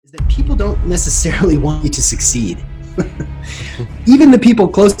is that people don't necessarily want you to succeed. Even the people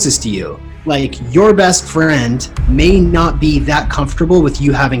closest to you, like your best friend, may not be that comfortable with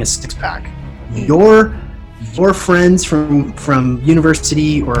you having a six-pack. Your friends from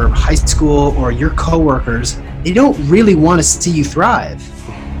university or high school or your coworkers, they don't really want to see you thrive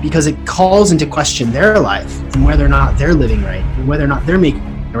because it calls into question their life and whether or not they're living right and whether or not they're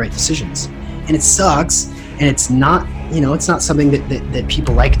making the right decisions. And it sucks, and it's not, it's not something that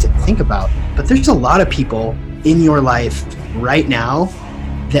people like to think about. But there's a lot of people in your life right now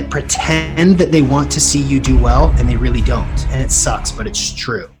that pretend that they want to see you do well, and they really don't. And it sucks, but it's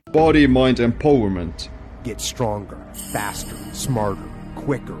true. Body, mind empowerment. Get stronger, faster, smarter,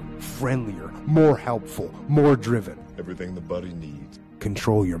 quicker, friendlier, more helpful, more driven. Everything the body needs.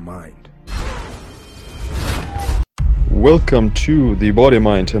 Control your mind. Welcome to the Body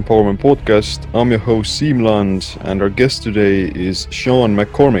Mind Empowerment Podcast. I'm your host Siimland, and our guest today is Sean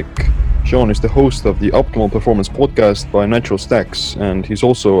McCormick. Sean is the host of the Optimal Performance Podcast by Natural Stacks, and he's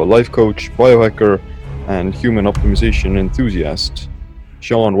also a life coach, biohacker, and human optimization enthusiast.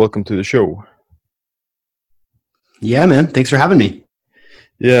 Sean, welcome to the show. Yeah, man. Thanks for having me.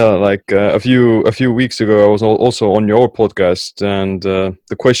 Yeah, like a few weeks ago, I was also on your podcast, and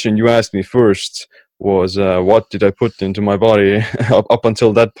the question you asked me first was what did I put into my body up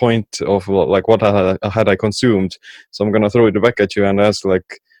until that point of like what had I consumed. So I'm gonna throw it back at you and ask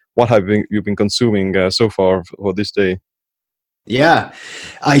like what have you been consuming so far for this day? Yeah,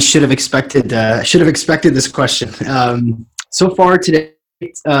 I should have expected this question. So far today,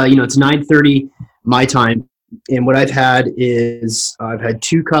 it's 9:30 my time, and what I've had is I've had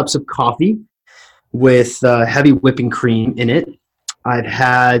 2 cups of coffee with heavy whipping cream in it. I've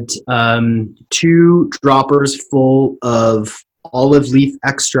had 2 droppers full of olive leaf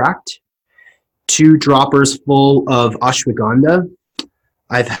extract, 2 droppers full of ashwagandha.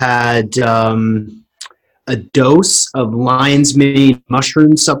 I've had a dose of lion's mane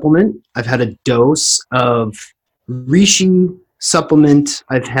mushroom supplement. I've had a dose of reishi supplement.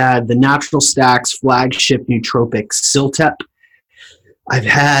 I've had the Natural Stacks flagship nootropic Siltep. I've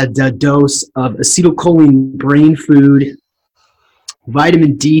had a dose of acetylcholine brain food,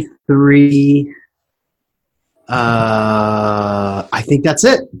 vitamin D3. I think that's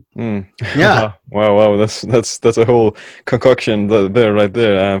it. Yeah. Wow. That's a whole concoction right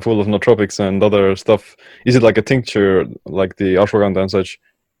there, full of nootropics and other stuff. Is it like a tincture, like the ashwagandha and such?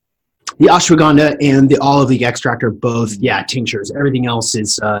 The ashwagandha and the olive leaf extract are both, tinctures. Everything else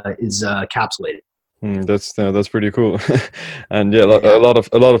is capsulated. That's pretty cool. And a lot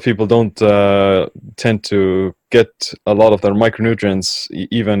of people don't tend to get a lot of their micronutrients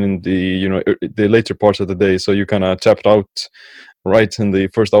even in the later parts of the day, so you kind of tapped out right in the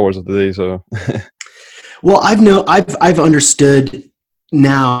first hours of the day. So well, I've understood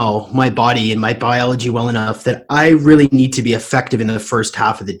now my body and my biology well enough that I really need to be effective in the first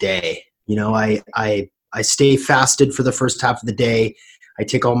half of the day. I stay fasted for the first half of the day. I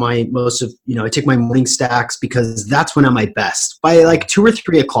take I take my morning stacks because that's when I'm my best. By like 2 or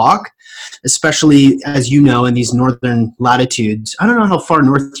 3 o'clock, especially as you know, in these northern latitudes, I don't know how far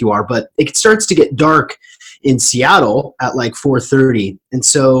north you are, but it starts to get dark in Seattle at like 4:30. And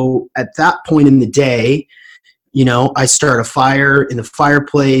so at that point in the day, I start a fire in the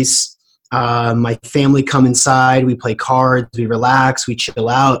fireplace. My family come inside, we play cards, we relax, we chill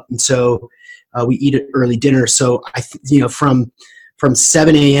out. And so we eat an early dinner. So from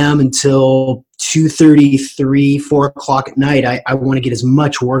 7 a.m. until 2:33, 4 o'clock at night, I want to get as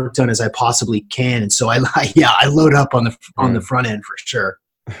much work done as I possibly can. And so I load up on the front end for sure.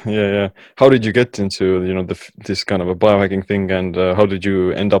 Yeah. How did you get into this kind of a biohacking thing, and how did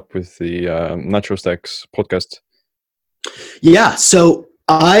you end up with the Natural Stacks podcast? Yeah, so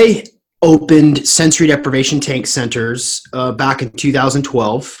I opened sensory deprivation tank centers back in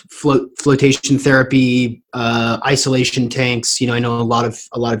 2012. Flotation therapy, isolation tanks. I know a lot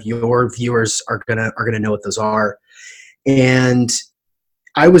of your viewers are gonna know what those are. And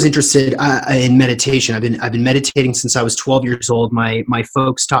I was interested in meditation. I've been meditating since I was 12 years old. My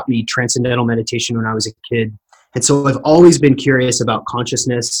folks taught me transcendental meditation when I was a kid, and so I've always been curious about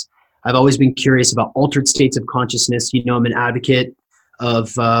consciousness. I've always been curious about altered states of consciousness. I'm an advocate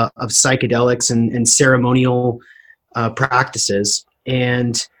of psychedelics and ceremonial practices.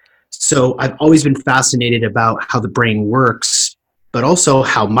 And so I've always been fascinated about how the brain works, but also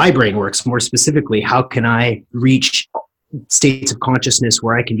how my brain works. More specifically, how can I reach states of consciousness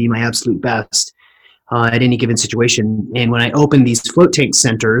where I can be my absolute best at any given situation? And when I opened these float tank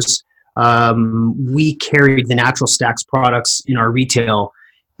centers, we carried the Natural Stacks products in our retail.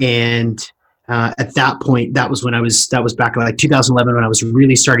 And At that point, that was back in like 2011 when I was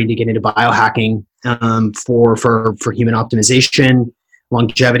really starting to get into biohacking for human optimization,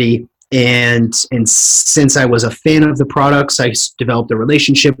 longevity. And since I was a fan of the products, I developed a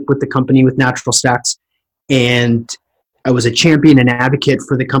relationship with the company, with Natural Stacks. And I was a champion and advocate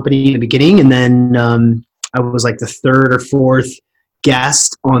for the company in the beginning. And then I was like the third or fourth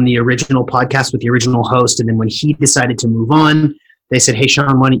guest on the original podcast with the original host. And then when he decided to move on, they said, "Hey,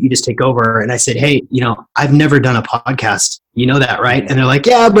 Sean, why don't you just take over?" And I said, "Hey, I've never done a podcast. You know that, right?" And they're like,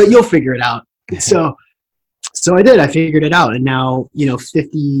 "Yeah, but you'll figure it out." So I did. I figured it out. And now,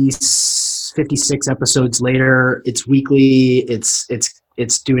 56 episodes later, it's weekly. It's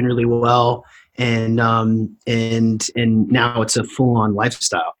doing really well. And now it's a full-on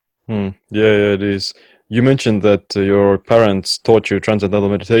lifestyle. Yeah, it is. You mentioned that your parents taught you transcendental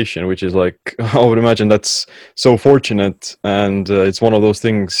meditation, which is like, I would imagine that's so fortunate. And it's one of those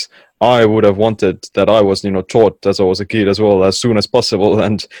things I would have wanted that I was, taught as I was a kid as well, as soon as possible,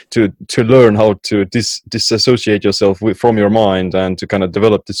 and to learn how to disassociate yourself from your mind and to kind of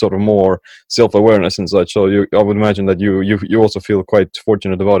develop this sort of more self-awareness and such. So I would imagine that you also feel quite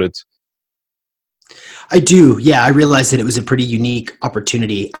fortunate about it. I do. Yeah, I realized that it was a pretty unique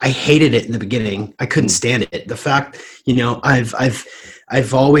opportunity. I hated it in the beginning. I couldn't stand it. The fact,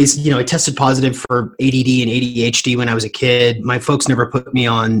 I've always, I tested positive for ADD and ADHD when I was a kid. My folks never put me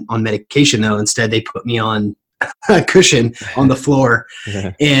on medication though. Instead, they put me on a cushion on the floor.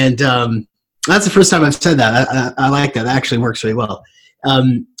 Yeah. And that's the first time I've said that. I like that. That actually works really well.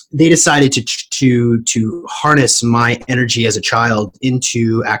 They decided to harness my energy as a child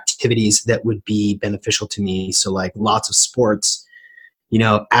into activities that would be beneficial to me. So like lots of sports,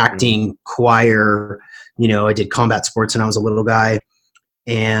 acting, choir, I did combat sports when I was a little guy,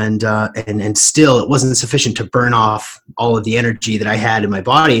 and still it wasn't sufficient to burn off all of the energy that I had in my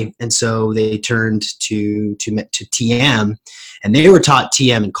body. And so they turned to TM, and they were taught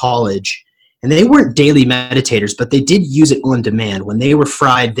TM in college. And they weren't daily meditators, but they did use it on demand. When they were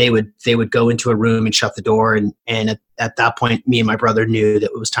fried, they would go into a room and shut the door. And at that point, me and my brother knew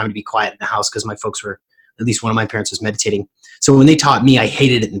that it was time to be quiet in the house because my folks were, at least one of my parents was meditating. So when they taught me, I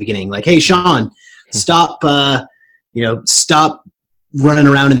hated it in the beginning. Like, "Hey, Sean, stop running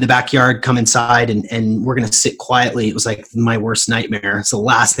around in the backyard, come inside and we're going to sit quietly." It was like my worst nightmare. It's the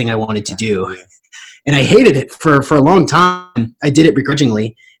last thing I wanted to do. And I hated it for a long time. I did it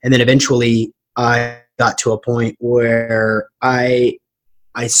begrudgingly. And then eventually I got to a point where I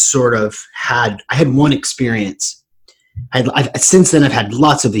had one experience. Since then I've had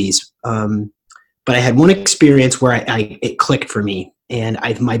lots of these, but I had one experience where it clicked for me, and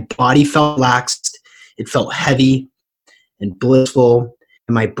my body felt relaxed. It felt heavy and blissful,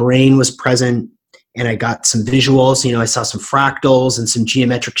 and my brain was present. And I got some visuals, I saw some fractals and some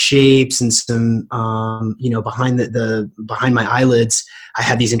geometric shapes and some, behind my eyelids, I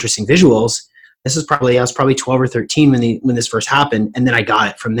had these interesting visuals. I was probably 12 or 13 when this first happened. And then I got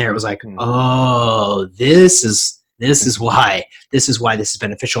it from there. It was like, oh, this is why this is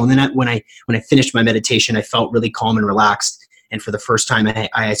beneficial. And then when I finished my meditation, I felt really calm and relaxed. And for the first time,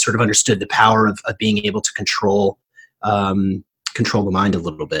 I sort of understood the power of being able to control the mind a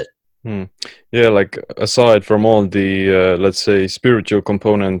little bit. Yeah, like aside from all the let's say spiritual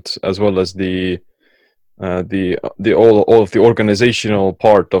component, as well as the all of the organizational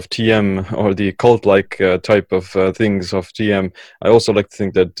part of TM, or the cult-like type of things of TM, I also like to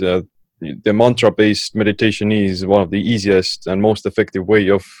think that the mantra-based meditation is one of the easiest and most effective way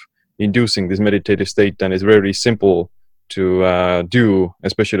of inducing this meditative state, and it's very simple to do,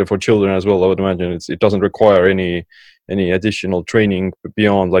 especially for children as well. I would imagine it doesn't require any additional training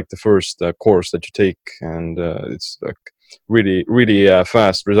beyond like the first course that you take, and it's like really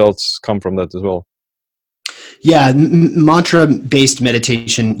fast results come from that as well. Yeah, mantra-based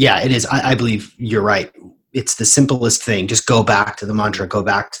meditation. Yeah, it is. I believe you're right. It's the simplest thing. Just go back to the mantra,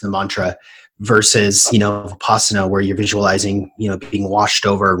 versus, Vipassana, where you're visualizing, being washed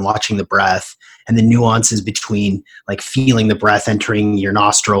over and watching the breath and the nuances between like feeling the breath entering your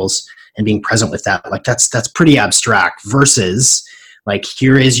nostrils and being present with that. Like that's pretty abstract, versus like,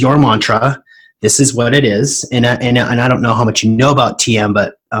 here is your mantra. This is what it is. And I don't know how much you know about TM,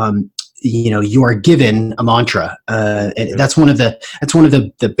 but you are given a mantra. And that's one of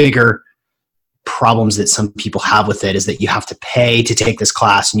the bigger problems that some people have with it, is that you have to pay to take this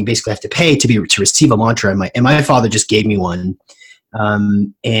class, and you basically have to pay to receive a mantra. And my father just gave me one.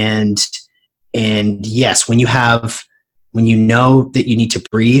 And yes, when you know that you need to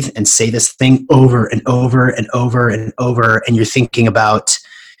breathe and say this thing over and over and over and over, and you're thinking about,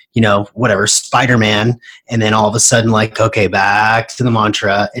 whatever, Spider-Man, and then all of a sudden, like, okay, back to the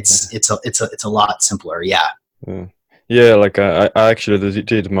mantra. It's a lot simpler. Yeah. Yeah. Yeah, like I actually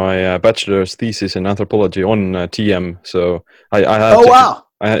did my bachelor's thesis in anthropology on TM, so I have Oh, wow.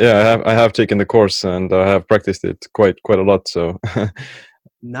 I have taken the course and I have practiced it quite a lot. So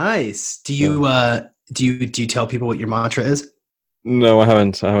Nice. yeah. Do you tell people what your mantra is? No, I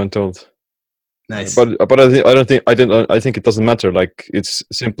haven't. I haven't told. Nice. But I don't think I didn't. I think it doesn't matter. Like it's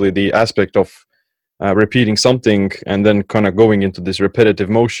simply the aspect of repeating something and then kind of going into this repetitive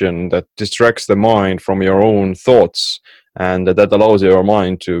motion that distracts the mind from your own thoughts, and that allows your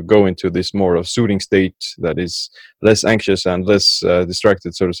mind to go into this more of soothing state that is less anxious and less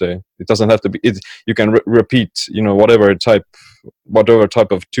distracted, so to say. It doesn't have to be. You can repeat, whatever type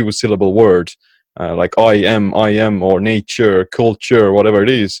of two-syllable word, like I am, or nature, culture, whatever it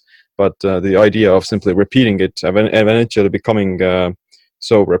is. But the idea of simply repeating it, eventually becoming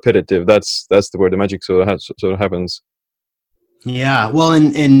so repetitive, that's where the magic sort of happens. Yeah. Well,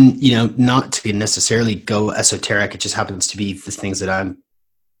 and not to necessarily go esoteric, it just happens to be the things that I'm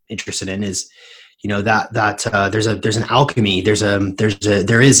interested in is, that there's an alchemy. There is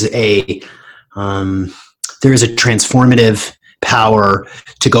a transformative power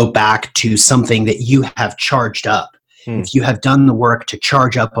to go back to something that you have charged up. If you have done the work to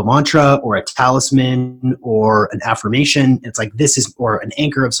charge up a mantra or a talisman or an affirmation, it's like or an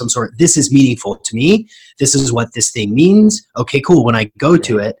anchor of some sort. This is meaningful to me. This is what this thing means. Okay, cool. When I go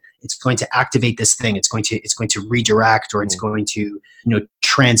to it, it's going to activate this thing. It's going to redirect, or it's going to,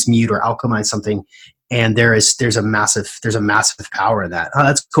 transmute or alchemize something. And there's a massive power in that. Oh,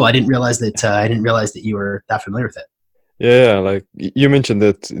 that's cool. I didn't realize that you were that familiar with it. Yeah, like you mentioned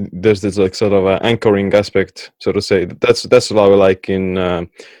that there's this like sort of anchoring aspect, so to say. That's a lot like in a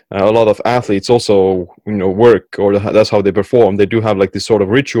lot of athletes also, work, or that's how they perform. They do have like these sort of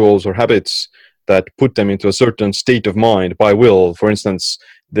rituals or habits that put them into a certain state of mind by will. For instance,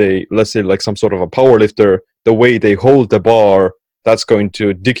 let's say like some sort of a power lifter, the way they hold the bar, that's going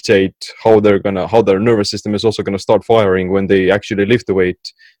to dictate how their nervous system is also gonna start firing when they actually lift the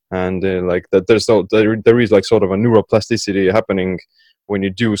weight. And like that, there is like sort of a neuroplasticity happening when you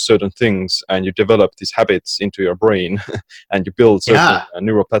do certain things and you develop these habits into your brain and you build certain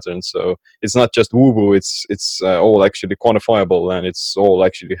neural patterns. So it's not just woo woo; it's all actually quantifiable, and it's all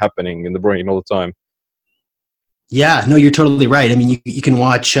actually happening in the brain all the time. Yeah, no, you're totally right. I mean, you can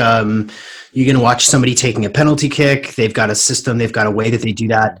watch somebody taking a penalty kick. They've got a system. They've got a way that they do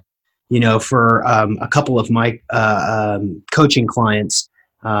that. For a couple of my coaching clients.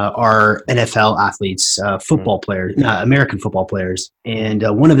 Are NFL athletes, football players, American football players, and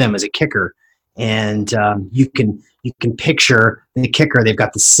one of them is a kicker. And you can picture the kicker. They've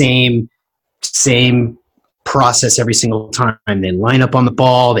got the same process every single time. They line up on the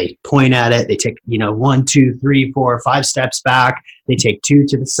ball. They point at it. They take 1, 2, 3, 4, 5 steps back. They take 2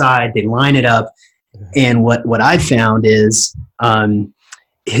 to the side. They line it up. And what I found is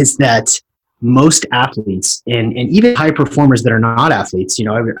that most athletes and even high performers that are not athletes,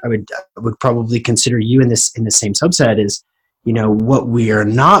 I would probably consider you in the same subset, is, what we are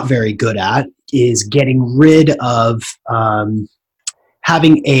not very good at is getting rid of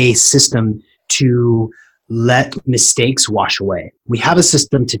having a system to let mistakes wash away. We have a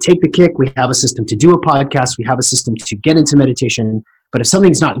system to take the kick. We have a system to do a podcast. We have a system to get into meditation. But if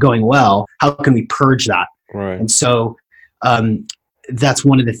something's not going well, how can we purge that? Right. And so, that's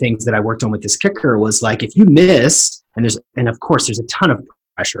one of the things that I worked on with this kicker was like, if you miss, and of course there's a ton of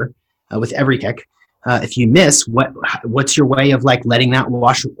pressure with every kick. If you miss, what's your way of like letting that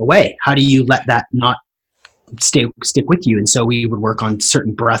wash away? How do you let that not stick with you? And so we would work on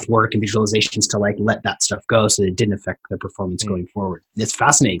certain breath work and visualizations to like let that stuff go, so that it didn't affect their performance going forward. It's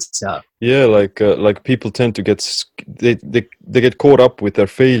fascinating stuff. Yeah, like people tend to they get caught up with their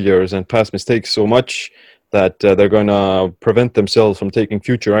failures and past mistakes so much that they're going to prevent themselves from taking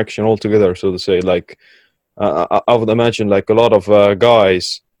future action altogether, so to say. Like, I would imagine like a lot of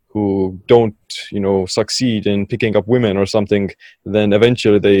guys who don't, succeed in picking up women or something, then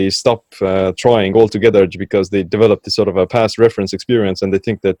eventually they stop trying altogether because they develop this sort of a past reference experience and they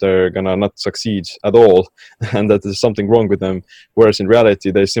think that they're going to not succeed at all and that there's something wrong with them. Whereas in reality,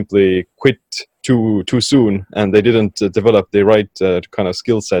 they simply quit too soon and they didn't develop the right kind of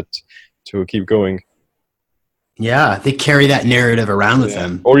skill set to keep going. Yeah, they carry that narrative around with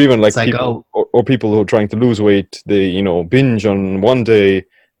them. Or even like people, or people who are trying to lose weight, they binge on one day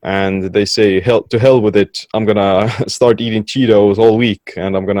and they say, to hell with it, I'm gonna start eating Cheetos all week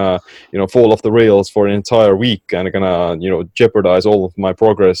and I'm gonna fall off the rails for an entire week and I'm gonna jeopardize all of my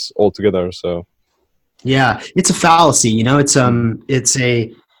progress altogether. So yeah, it's a fallacy.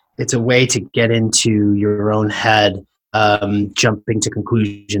 it's a way to get into your own head, jumping to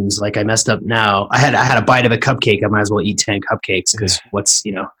conclusions. Like I messed up now. I had a bite of a cupcake. I might as well eat 10 cupcakes because it's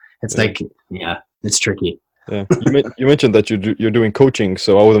like, it's tricky. Yeah, you mentioned that you're doing coaching,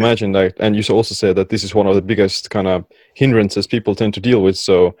 so I would imagine that, and you also said that this is one of the biggest kind of hindrances people tend to deal with.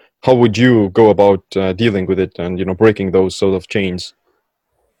 So how would you go about dealing with it and breaking those sort of chains?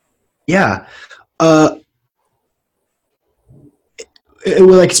 Yeah, like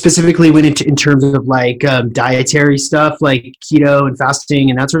specifically when in terms of like dietary stuff, like keto and fasting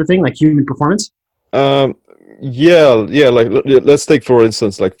and that sort of thing, like human performance. Yeah, like let's take for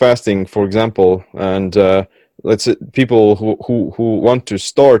instance like fasting, for example, and let's say people who want to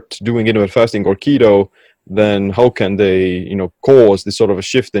start doing intermittent fasting or keto, then how can they cause this sort of a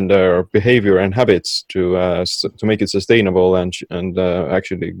shift in their behavior and habits to make it sustainable and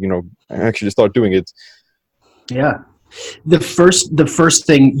actually start doing it? Yeah, the first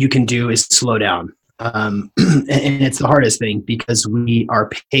thing you can do is slow down, and it's the hardest thing because our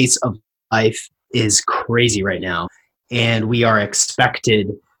pace of life is crazy right now, and we are expected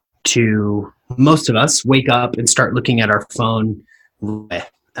to, most of us, wake up and start looking at our phone,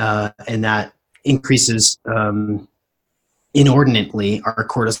 and that increases inordinately our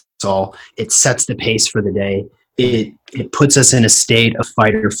cortisol. It sets the pace for the day. It puts us in a state of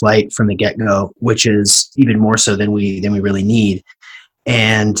fight or flight from the get-go, which is even more so than we really need.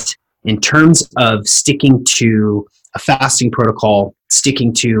 And in terms of sticking to a fasting protocol,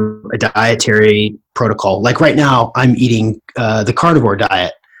 sticking to a dietary protocol, like right now I'm eating the carnivore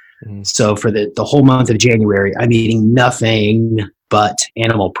diet. So for the whole month of January, I'm eating nothing but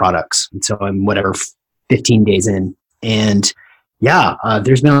animal products. And so I'm 15 days in. And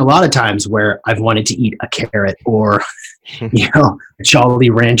there's been a lot of times where I've wanted to eat a carrot or, a Jolly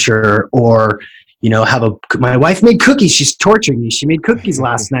Rancher or, my wife made cookies. She's torturing me. She made cookies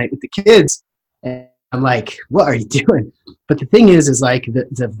last night with the kids. And I'm like, what are you doing? But the thing is like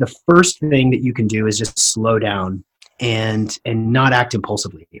the first thing that you can do is just slow down and not act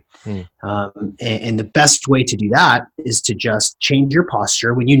impulsively. And the best way to do that is to just change your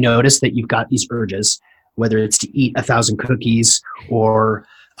posture when you notice that you've got these urges, whether it's to eat 1,000 cookies or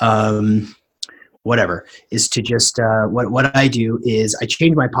whatever, is to just what I do is I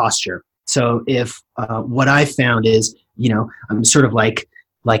change my posture. So if what I found is, I'm sort of like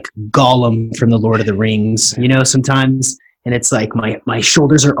Gollum from the Lord of the Rings, sometimes, and it's like my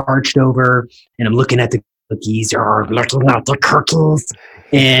shoulders are arched over and I'm looking at the cookies,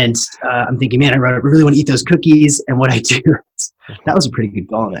 and I'm thinking, man, I really want to eat those cookies. And what I do, that was a pretty good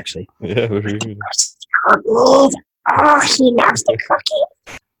Gollum, actually. Yeah, very good. Oh, he loves the cookies.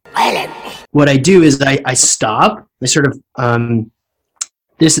 What I do is I stop. I sort of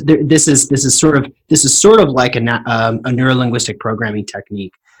this is sort of like a neurolinguistic programming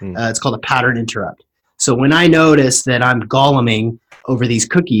technique. It's called a pattern interrupt. So when I notice that I'm Golluming over these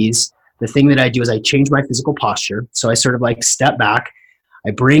cookies, the thing that I do is I change my physical posture. So I sort of like step back, I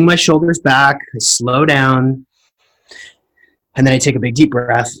bring my shoulders back, I slow down, and then I take a big deep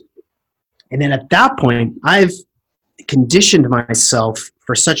breath. And then at that point, I've conditioned myself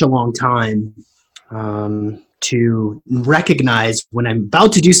for such a long time to recognize when I'm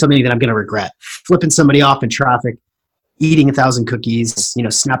about to do something that I'm going to regret. Flipping somebody off in traffic, eating 1,000 cookies,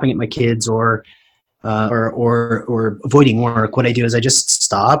 snapping at my kids, or avoiding work. What I do is I just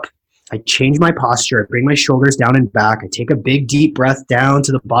stop. I change my posture. I bring my shoulders down and back. I take a big deep breath down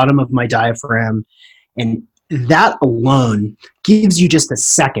to the bottom of my diaphragm, and that alone gives you just a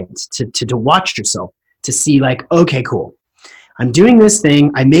second to watch yourself, to see like, okay, cool. I'm doing this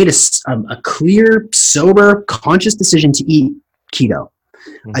thing. I made a clear, sober, conscious decision to eat keto.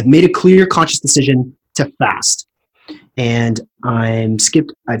 I've made a clear, conscious decision to fast. And I've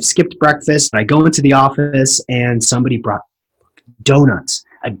skipped breakfast. I go into the office and somebody brought donuts.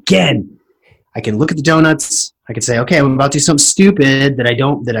 Again, I can look at the donuts. I can say, okay, I'm about to do something stupid that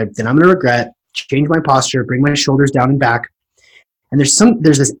I'm going to regret. Change my posture, bring my shoulders down and back. And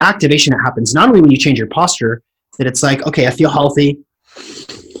there's this activation that happens not only when you change your posture, that it's like, okay, I feel healthy.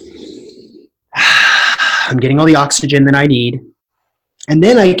 I'm getting all the oxygen that I need. And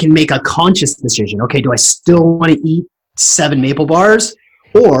then I can make a conscious decision. Okay, do I still want to eat 7 maple bars?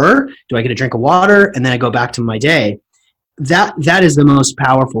 Or do I get a drink of water and then I go back to my day? That is the most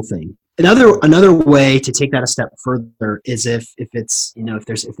powerful thing. Another way to take that a step further is if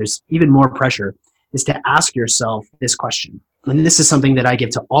there's even more pressure, is to ask yourself this question. And this is something that I give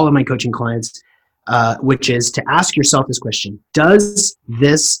to all of my coaching clients, which is to ask yourself this question: does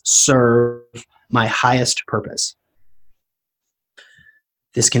this serve my highest purpose?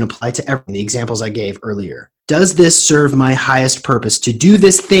 This can apply to everything, the examples I gave earlier. does this serve my highest purpose to do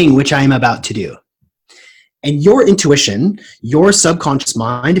this thing which I am about to do? And your intuition, your subconscious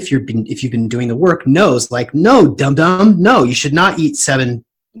mind, if you've been doing the work, knows like, no, dum-dum, no, you should not eat 7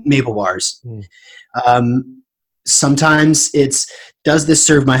 maple bars. Sometimes it's, does this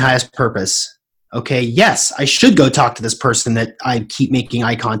serve my highest purpose? Okay, yes, I should go talk to this person that I keep making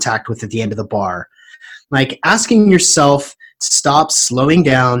eye contact with at the end of the bar. Like asking yourself, stop slowing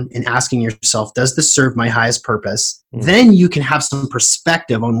down and asking yourself, does this serve my highest purpose? Then you can have some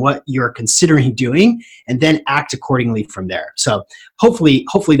perspective on what you're considering doing and then act accordingly from there. So hopefully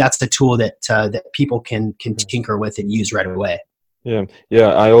that's the tool that that people can tinker with and use right away. Yeah,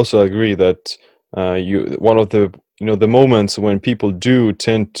 I also agree that one of the the moments when people do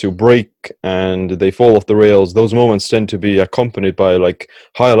tend to break and they fall off the rails, those moments tend to be accompanied by like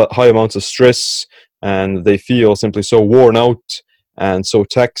high amounts of stress, and they feel simply so worn out and so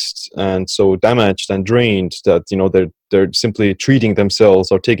taxed and so damaged and drained that they're simply treating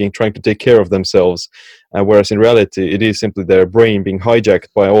themselves or trying to take care of themselves, whereas in reality it is simply their brain being hijacked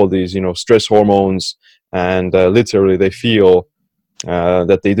by all these stress hormones, and literally they feel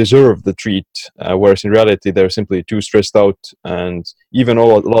that they deserve the treat, whereas in reality they're simply too stressed out. And even a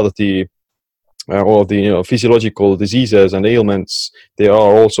lot of the physiological diseases and ailments, they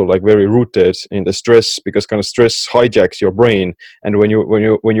are also like very rooted in the stress, because kind of stress hijacks your brain, and when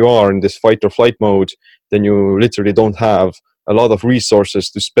you are in this fight or flight mode, then you literally don't have a lot of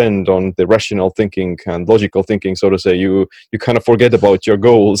resources to spend on the rational thinking and logical thinking, so to say. You kind of forget about your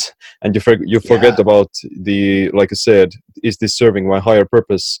goals, and you forget about the, like I said, is this serving my higher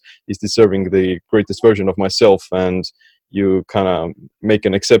purpose? Is this serving the greatest version of myself? And you kind of make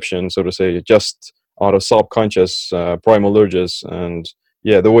an exception, so to say, just out of subconscious primal urges. And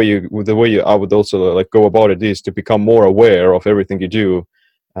yeah, the way I would also like go about it is to become more aware of everything you do,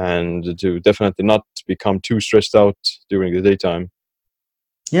 and to definitely not become too stressed out during the daytime.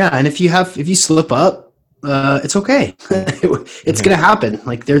 Yeah, and if you slip up, it's okay. It's gonna happen.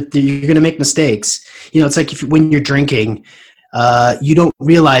 Like you're gonna make mistakes. It's like when you're drinking, you don't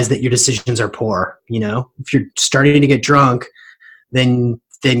realize that your decisions are poor. If you're starting to get drunk, then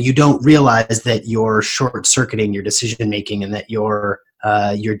you don't realize that you're short-circuiting your decision making and that your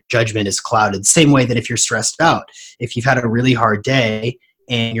judgment is clouded. Same way that if you're stressed out, if you've had a really hard day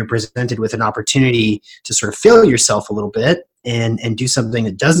and you're presented with an opportunity to sort of fail yourself a little bit and do something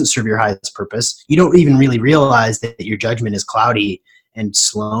that doesn't serve your highest purpose, you don't even really realize that your judgment is cloudy. And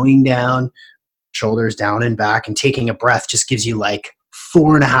slowing down, shoulders down and back, and taking a breath just gives you like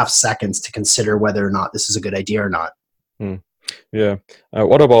 4.5 seconds to consider whether or not this is a good idea or not. Yeah.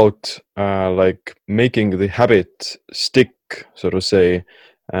 What about like making the habit stick, so to say?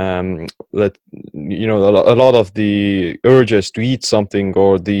 That a lot of the urges to eat something,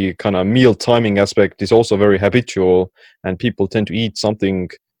 or the kind of meal timing aspect, is also very habitual, and people tend to eat something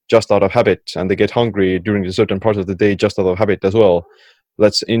just out of habit, and they get hungry during a certain part of the day just out of habit as well.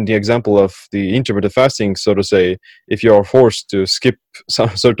 Let's, in the example of the intermittent fasting, so to say, if you are forced to skip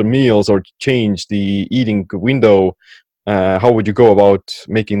some certain meals or change the eating window, how would you go about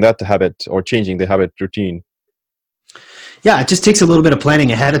making that a habit or changing the habit routine? Yeah, it just takes a little bit of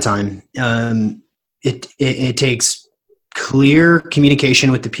planning ahead of time. It takes clear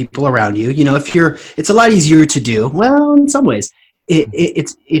communication with the people around you. It's a lot easier to do. Well, in some ways,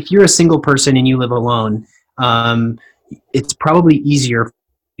 it's if you're a single person and you live alone, it's probably easier for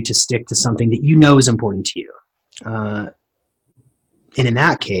you to stick to something that you know is important to you. And in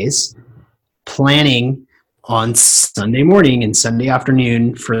that case, planning on Sunday morning and Sunday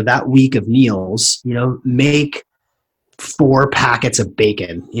afternoon for that week of meals, make 4 packets of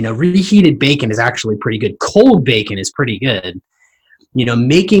bacon. Reheated bacon is actually pretty good. Cold bacon is pretty good.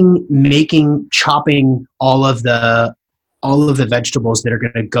 Chopping all of the vegetables that are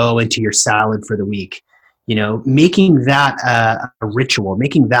going to go into your salad for the week. Making that a ritual,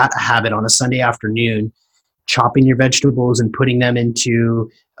 making that a habit on a Sunday afternoon, chopping your vegetables and putting them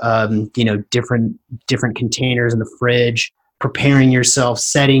into different containers in the fridge, preparing yourself,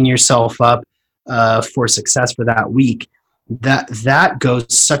 setting yourself up for success for that week. That goes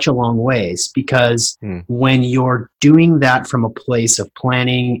such a long ways, because when you're doing that from a place of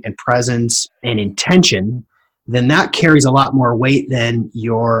planning and presence and intention, then that carries a lot more weight than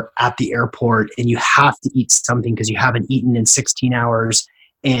you're at the airport and you have to eat something because you haven't eaten in 16 hours.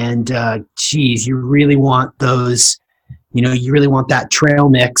 And you really want those, you really want that trail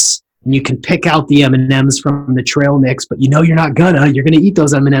mix, and you can pick out the M&Ms from the trail mix, but you're not you're gonna eat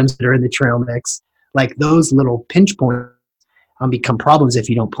those M&Ms that are in the trail mix. Like those little pinch points become problems if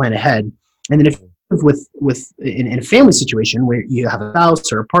you don't plan ahead. And then if in a family situation where you have a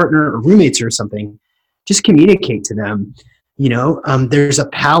spouse or a partner or roommates or something, just communicate to them. There's a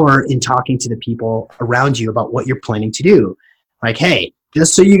power in talking to the people around you about what you're planning to do. Like, hey,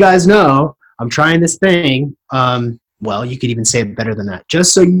 just so you guys know, I'm trying this thing. Well, you could even say it better than that.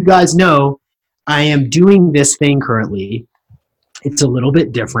 Just so you guys know, I am doing this thing currently. It's a little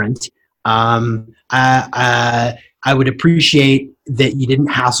bit different. I would appreciate that you didn't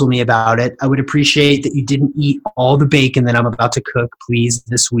hassle me about it. I would appreciate that you didn't eat all the bacon that I'm about to cook, please,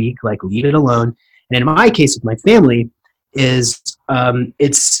 this week. Like, leave it alone. And in my case with my family,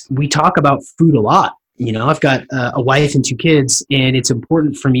 we talk about food a lot. I've got a wife and 2 kids, and it's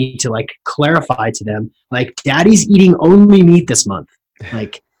important for me to like clarify to them, like, daddy's eating only meat this month.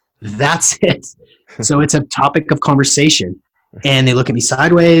 Like, that's it. So it's a topic of conversation, and they look at me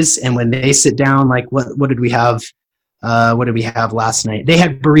sideways. And when they sit down, like, what did we have? What did we have last night? They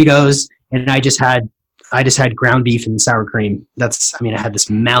had burritos, and I just had ground beef and sour cream. I had this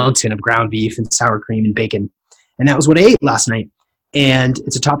mountain of ground beef and sour cream and bacon, and that was what I ate last night. And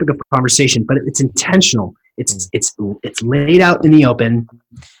it's a topic of conversation, but it's intentional. It's laid out in the open.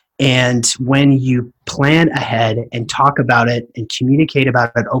 And when you plan ahead and talk about it and communicate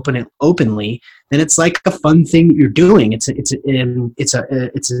about it openly, then it's like a fun thing that you're doing. It's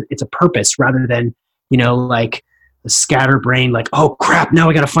a purpose rather than, like a scatterbrain, like, oh crap, now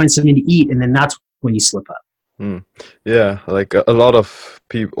I got to find something to eat. And then that's when you slip up. Yeah, like a lot of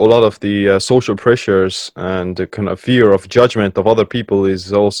people, a lot of the social pressures and the kind of fear of judgment of other people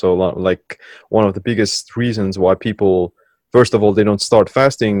is also like one of the biggest reasons why people, first of all, they don't start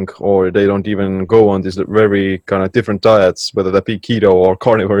fasting, or they don't even go on these very kind of different diets, whether that be keto or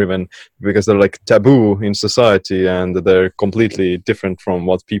carnivore even, because they're like taboo in society and they're completely different from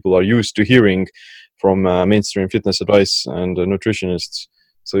what people are used to hearing from mainstream fitness advice and nutritionists.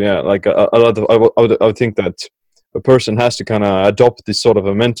 So yeah, like a lot of, I would think that a person has to kind of adopt this sort of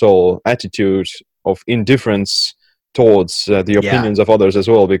a mental attitude of indifference towards the opinions of others as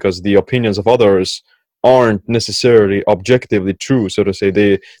well, because the opinions of others aren't necessarily objectively true, so to say.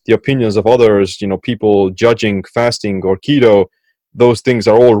 The opinions of others, people judging fasting or keto, those things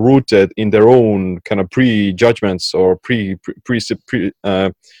are all rooted in their own kind of prejudgments or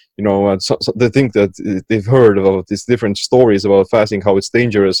so they think that they've heard about these different stories about fasting, how it's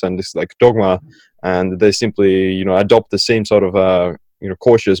dangerous and it's like dogma, and they simply, adopt the same sort of,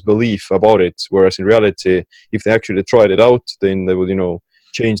 cautious belief about it. Whereas in reality, if they actually tried it out, then they would,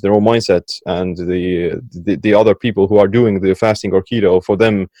 change their own mindset, and the other people who are doing the fasting or keto, for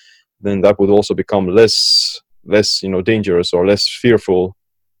them, then that would also become less dangerous or less fearful.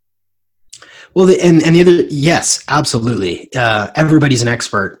 Well, and the other, yes, absolutely. Everybody's an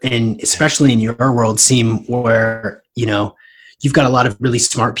expert, and especially in your world, Seem, where, you've got a lot of really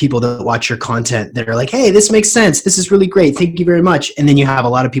smart people that watch your content that are like, hey, this makes sense. This is really great. Thank you very much. And then you have a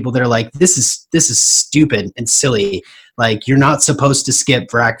lot of people that are like, this is stupid and silly. Like, you're not supposed to skip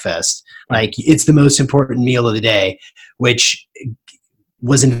breakfast. Like, it's the most important meal of the day, which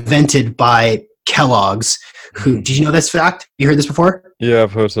was invented by Kellogg's. Who, did you know this fact? You heard this before? Yeah,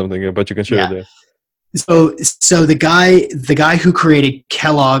 I've heard something, but you can share it there. So the guy who created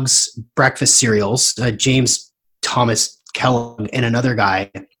Kellogg's breakfast cereals, James Thomas Kellogg, and another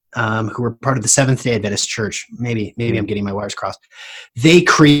guy who were part of the Seventh-day Adventist Church. Maybe I'm getting my wires crossed. They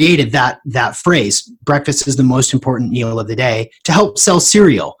created that phrase, breakfast is the most important meal of the day, to help sell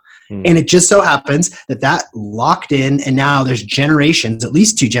cereal. And it just so happens that locked in, and now there's generations, at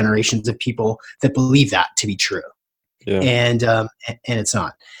least 2 generations of people that believe that to be true. Yeah. And it's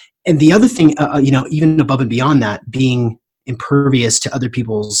not. And the other thing, even above and beyond that, being impervious to other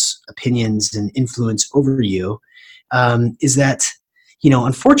people's opinions and influence over you, is that,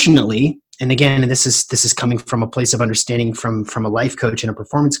 unfortunately, and again, and this is coming from a place of understanding from a life coach and a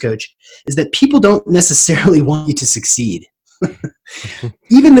performance coach, is that people don't necessarily want you to succeed.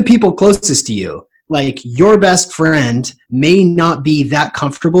 Even the people closest to you, like your best friend, may not be that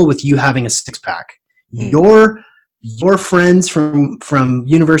comfortable with you having a 6-pack. Your friends from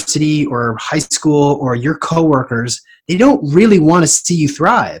university or high school, or your coworkers, they don't really want to see you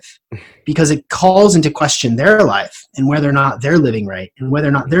thrive, because it calls into question their life and whether or not they're living right and whether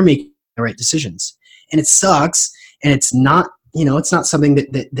or not they're making the right decisions. And it sucks, and it's not something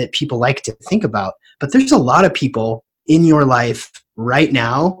that people like to think about. But there's a lot of people in your life right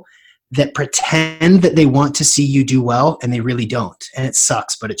now that pretend that they want to see you do well, and they really don't. And it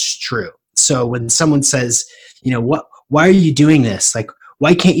sucks, but it's true. So when someone says, why are you doing this? Like,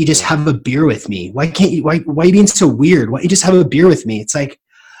 why can't you just have a beer with me? Why are you being so weird? Why don't you just have a beer with me? It's like,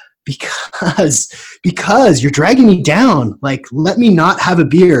 because you're dragging me down. Like, let me not have a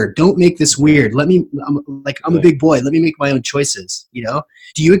beer. Don't make this weird. I'm a big boy. Let me make my own choices. Do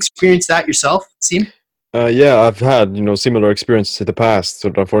you experience that yourself, Seem? Yeah, I've had similar experiences in the past.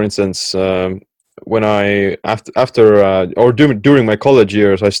 So, for instance, when I after or during my college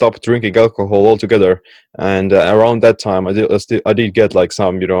years, I stopped drinking alcohol altogether, and around that time, I did get like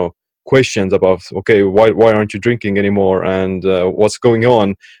some questions about, okay, why aren't you drinking anymore, and what's going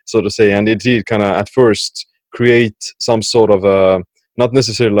on, so to say. And it did kind of at first create some sort of not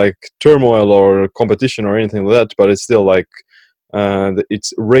necessarily like turmoil or competition or anything like that, but it's still like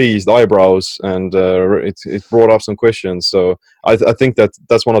it's raised eyebrows, and it brought up some questions. So I think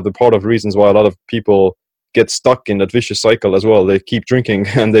that's one of the part of reasons why a lot of people get stuck in that vicious cycle as well. They keep drinking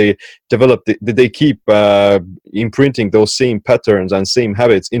and they they keep imprinting those same patterns and same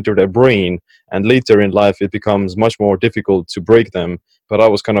habits into their brain, and later in life it becomes much more difficult to break them. But I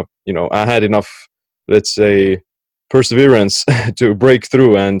was kind of, I had enough, let's say, perseverance to break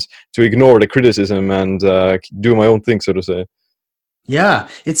through and to ignore the criticism and do my own thing, so to say. Yeah,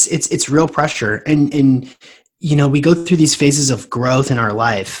 it's real pressure, and we go through these phases of growth in our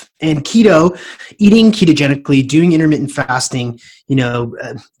life. And eating ketogenically, doing intermittent fasting,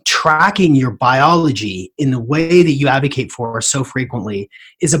 tracking your biology in the way that you advocate for so frequently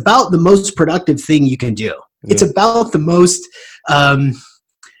is about the most productive thing you can do. Yeah. It's about the most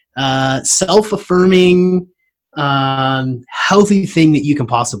self-affirming, healthy thing that you can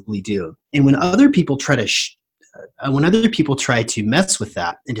possibly do. And when other people try to mess with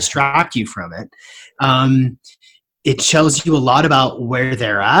that and distract you from it, it tells you a lot about where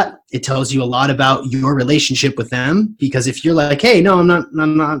they're at. It tells you a lot about your relationship with them. Because if you're like, hey, no, I'm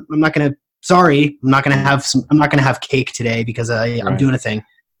not going to have cake today because I'm doing a thing.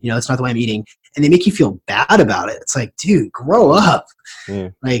 That's not the way I'm eating. And they make you feel bad about it. It's like, dude, grow up. Yeah.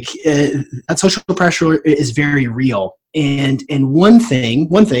 Like that social pressure is very real. And one thing,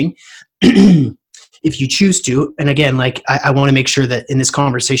 if you choose to, and again, like I want to make sure that in this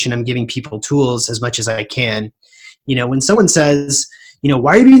conversation, I'm giving people tools as much as I can. When someone says,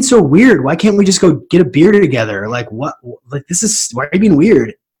 why are you being so weird? Why can't we just go get a beer together? Like what? Like why are you being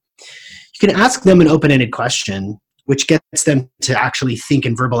weird? You can ask them an open-ended question, which gets them to actually think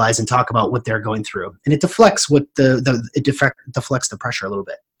and verbalize and talk about what they're going through, and it deflects deflects the pressure a little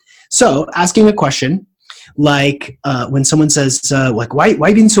bit. So, asking a question like when someone says like why are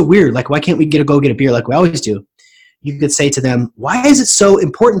you being so weird? Like why can't we go get a beer like we always do? You could say to them, why is it so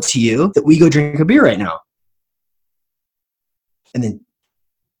important to you that we go drink a beer right now? And then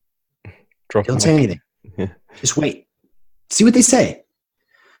don't say anything. Yeah. Just wait. See what they say.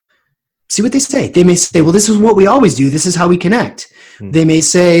 They may say, well, this is what we always do. This is how we connect. They may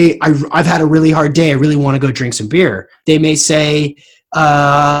say, I've had a really hard day. I really want to go drink some beer. They may say,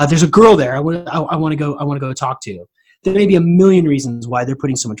 there's a girl there I want to go talk to. There may be a million reasons why they're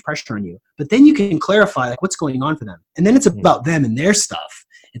putting so much pressure on you. But then you can clarify like what's going on for them. And then it's about them and their stuff.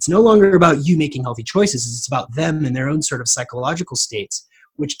 It's no longer about you making healthy choices. It's about them and their own sort of psychological states,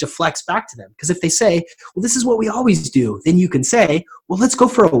 which deflects back to them. Because if they say, well, this is what we always do, then you can say, well, let's go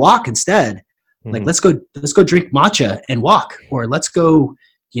for a walk instead. Mm-hmm. Like, let's go drink matcha and walk, or let's go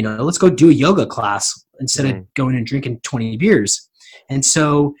do a yoga class instead of going and drinking 20 beers. And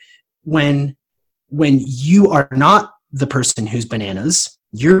so when you are not the person who's bananas,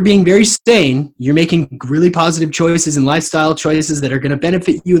 you're being very sane, you're making really positive choices and lifestyle choices that are going to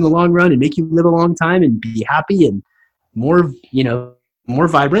benefit you in the long run and make you live a long time and be happy and more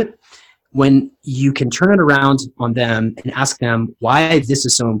vibrant. When you can turn it around on them and ask them why this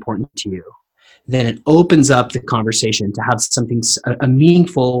is so important to you, then it opens up the conversation to have a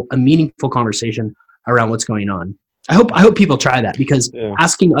meaningful conversation around what's going on. I hope people try that, because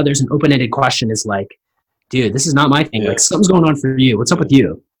asking others an open-ended question is like, dude, this is not my thing. Like, something's going on for you. What's up with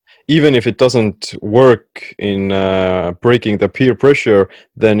you? Even if it doesn't work in breaking the peer pressure,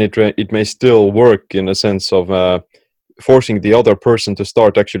 then it may still work in a sense of forcing the other person to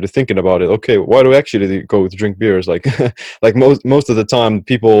start actually thinking about it. Okay, why do we actually go to drink beers? Like, like most of the time,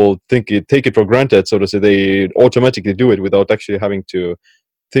 people take it for granted, so to say. They automatically do it without actually having to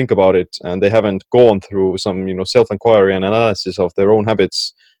think about it, and they haven't gone through some self-inquiry and analysis of their own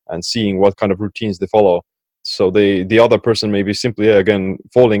habits and seeing what kind of routines they follow. So the other person may be simply again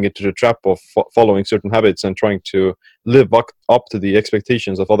falling into the trap of following certain habits and trying to live up to the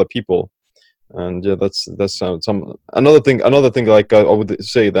expectations of other people. And that's some another thing. Like I would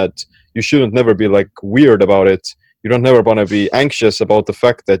say that you shouldn't never be like weird about it. You don't never want to be anxious about the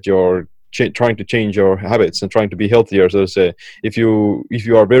fact that you're trying to change your habits and trying to be healthier. So to say, if you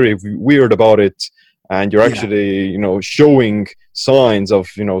are very weird about it, and you're actually showing signs of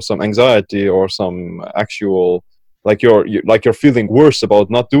some anxiety or some actual like you're feeling worse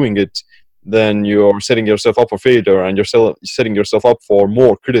about not doing it, then you're setting yourself up for failure, and you're setting yourself up for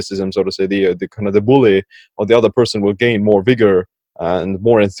more criticism, so to say. The kind of the bully or the other person will gain more vigor and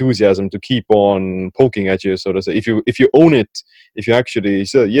more enthusiasm to keep on poking at you, so to say. If you own it, if you actually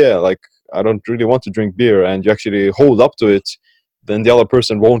say, yeah, like, I don't really want to drink beer, and you actually hold up to it, then the other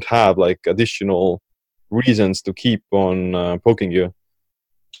person won't have like additional reasons to keep on poking you.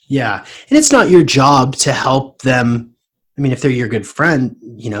 Yeah. And it's not your job to help them. I mean, if they're your good friend,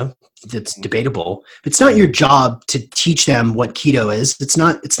 you know, that's debatable. It's not your job to teach them what keto is. It's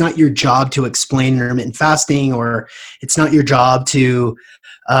not your job to explain intermittent fasting, or it's not your job to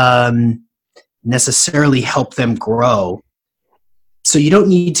necessarily help them grow. So you don't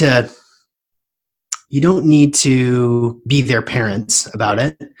need to be their parents about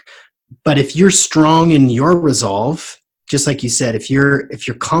it. But if you're strong in your resolve, just like you said, if you're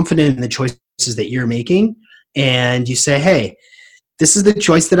confident in the choices that you're making, and you say, hey, this is the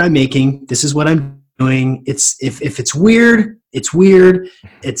choice that I'm making, this is what I'm doing. It's if it's weird, it's weird.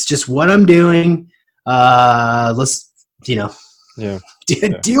 It's just what I'm doing. Let's, deal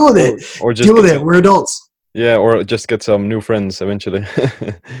with it. Or just deal with it. We're adults. Yeah, or just get some new friends eventually.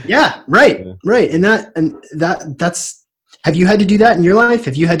 Yeah, right, yeah. Right. And that's. Have you had to do that in your life?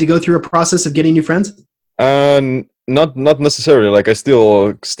 Have you had to go through a process of getting new friends? Not necessarily. Like, I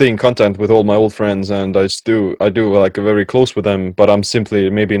still stay in contact with all my old friends, and I do like very close with them. But I'm simply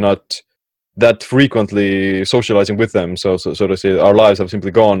maybe not that frequently socializing with them. So to say, our lives have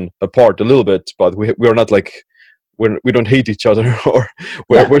simply gone apart a little bit. But we are not like, we don't hate each other, or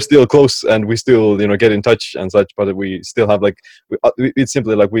we're still close, and we still get in touch and such. But we still have like it's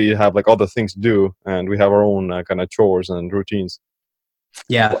simply like we have like other things to do, and we have our own kind of chores and routines.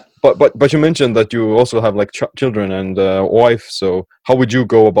 Yeah. But you mentioned that you also have like children and wife. So how would you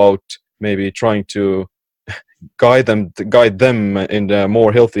go about maybe trying to guide them in a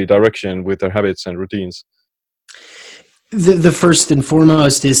more healthy direction with their habits and routines? The first and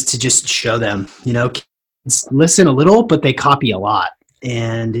foremost is to just show them, kids listen a little, but they copy a lot.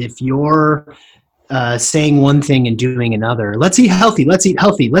 And if you're saying one thing and doing another, let's eat healthy, let's eat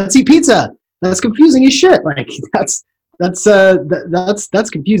pizza. That's confusing as shit. Like that's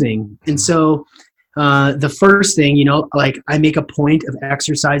confusing. And so the first thing, like, I make a point of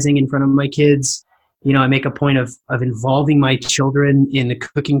exercising in front of my kids. I make a point of involving my children in the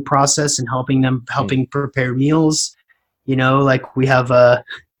cooking process and helping prepare meals. Like we have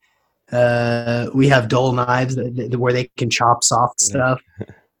dull knives where they can chop soft stuff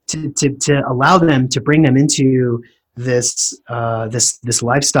to allow them, to bring them into this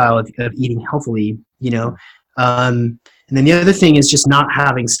lifestyle of eating healthily, and then the other thing is just not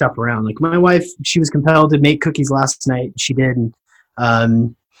having stuff around. Like my wife, she was compelled to make cookies last night. She did.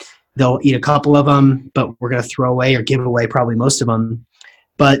 And, they'll eat a couple of them, but we're going to throw away or give away probably most of them.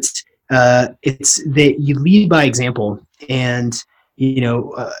 But it's that you lead by example. And,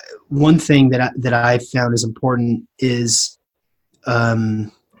 one thing that I found is important is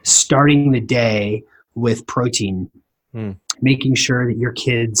starting the day with protein, making sure that your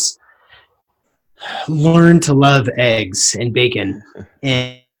kids learn to love eggs and bacon.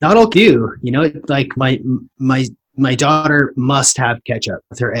 And not all do, like my daughter must have ketchup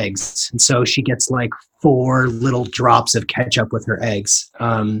with her eggs. And so she gets like 4 little drops of ketchup with her eggs.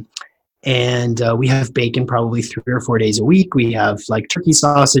 And we have bacon probably 3 or 4 days a week. We have like turkey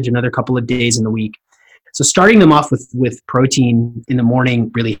sausage another couple of days in the week. So starting them off with protein in the morning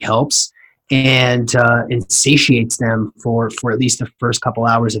really helps, and it satiates them for at least the first couple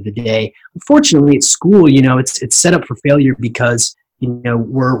hours of the day. Unfortunately, at school, it's set up for failure because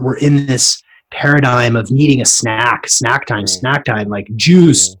we're in this paradigm of needing a snack time, like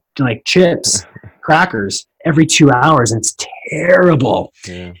juice, like chips, crackers every 2 hours, and it's terrible.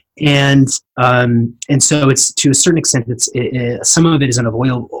 Yeah. And so it's, to a certain extent, some of it is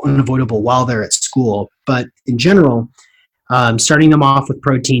unavoidable while they're at school, but in general, starting them off with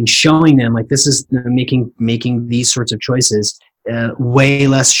protein, showing them like this is making these sorts of choices, way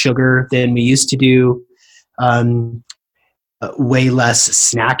less sugar than we used to do, way less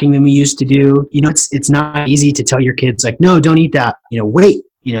snacking than we used to do. It's not easy to tell your kids like, no, don't eat that. Wait,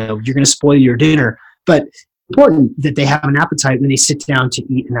 you're going to spoil your dinner. But important that they have an appetite when they sit down to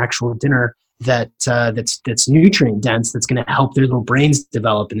eat an actual dinner that's nutrient dense, that's going to help their little brains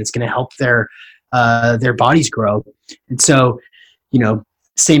develop, and it's going to help their bodies grow. And so,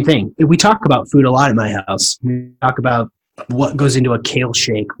 same thing. We talk about food a lot in my house. We talk about what goes into a kale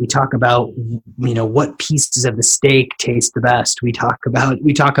shake. We talk about, what pieces of the steak taste the best. We talk about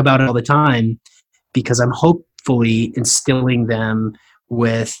it all the time, because I'm hopefully instilling them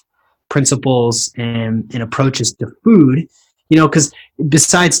with principles and approaches to food, because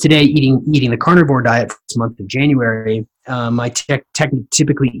besides today eating the carnivore diet for this month of January, I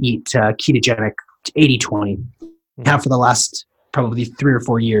typically eat ketogenic 80-20. Have for the last probably 3 or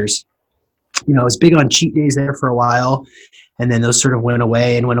 4 years. I was big on cheat days there for a while, and then those sort of went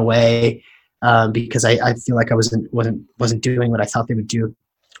away because I feel like I wasn't doing what I thought they would do.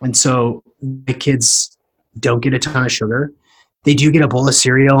 And so my kids don't get a ton of sugar. They do get a bowl of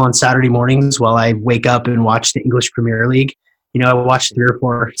cereal on Saturday mornings while I wake up and watch the English Premier League. I watch 3 or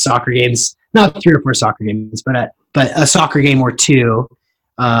 4 soccer games, not 3 or 4 soccer games, but a soccer game or two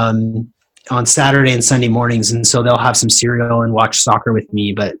on Saturday and Sunday mornings. And so they'll have some cereal and watch soccer with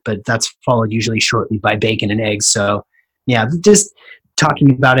me, but that's followed usually shortly by bacon and eggs. So yeah, just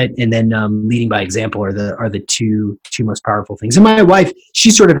talking about it and then leading by example are the two most powerful things. And my wife,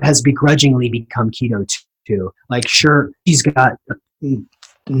 she sort of has begrudgingly become keto too. Like, sure, she's got a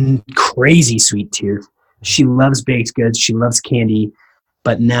crazy sweet tooth. She loves baked goods. She loves candy.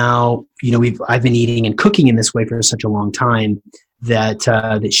 But now, I've been eating and cooking in this way for such a long time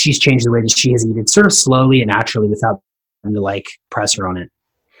that she's changed the way that she has eaten, sort of slowly and naturally, without having to like press her on it.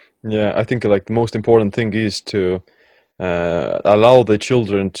 Yeah, I think like the most important thing is to allow the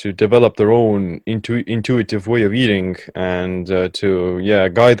children to develop their own intuitive way of eating, and to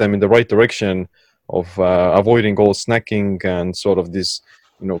guide them in the right direction of avoiding all snacking and sort of this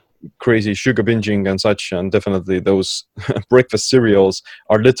crazy sugar binging and such. And definitely those breakfast cereals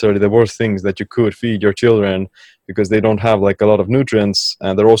are literally the worst things that you could feed your children, because they don't have like a lot of nutrients,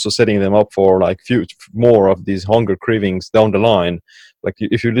 and they're also setting them up for like more of these hunger cravings down the line. Like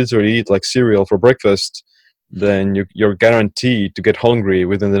if you literally eat like cereal for breakfast, then you're guaranteed to get hungry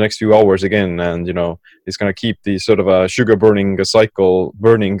within the next few hours again, and it's going to keep the sort of a sugar burning cycle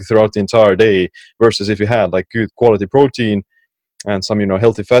burning throughout the entire day. Versus if you had like good quality protein and some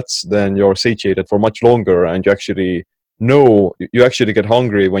healthy fats, then you're satiated for much longer, and you actually get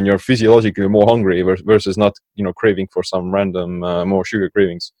hungry when you're physiologically more hungry versus not craving for some random more sugar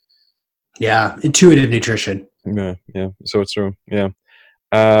cravings. Yeah, intuitive nutrition. Yeah, so it's true. Yeah.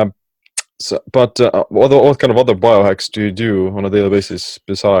 What kind of other biohacks do you do on a daily basis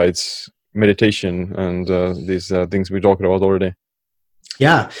besides meditation and these things we talked about already?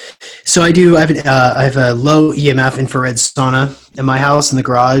 Yeah, so I do. I have a low EMF infrared sauna in my house in the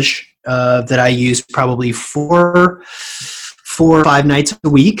garage that I use probably 4 or 5 nights a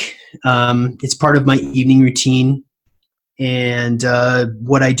week. It's part of my evening routine, and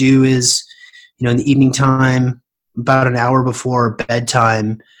what I do is, in the evening time, about an hour before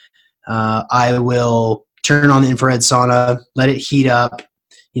bedtime, I will turn on the infrared sauna, let it heat up.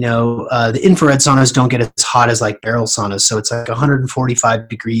 The infrared saunas don't get as hot as like barrel saunas. So it's like 145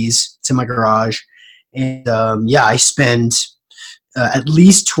 degrees. It's in my garage. And I spend at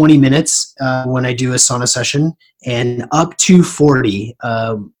least 20 minutes when I do a sauna session, and up to 40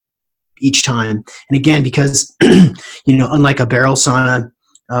 each time. And again, because, unlike a barrel sauna,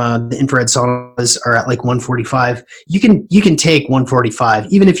 the infrared saunas are at like 145. You can take 145,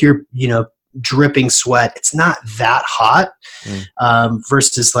 even if you're, dripping sweat. It's not that hot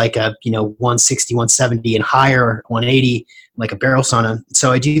versus like a 160, 170 and higher, 180 like a barrel sauna.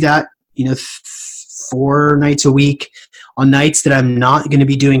 So I do that 4 nights a week. On nights that I'm not going to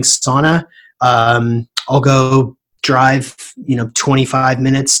be doing sauna, I'll go drive 25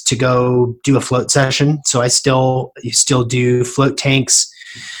 minutes to go do a float session. So I still do float tanks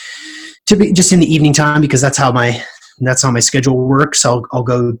to be just in the evening time, because that's how my schedule works. I'll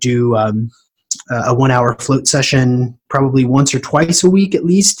go do a 1 hour float session probably once or twice a week at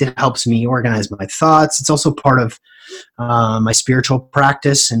least. It helps me organize my thoughts. It's also part of my spiritual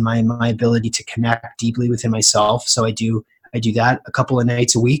practice and my ability to connect deeply within myself. So I do that a couple of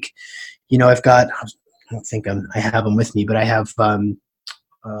nights a week. I've got, I don't think I have them with me, but I have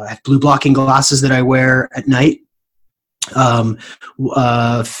blue blocking glasses that I wear at night.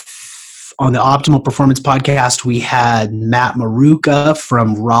 On the Optimal Performance podcast, we had Matt Maruka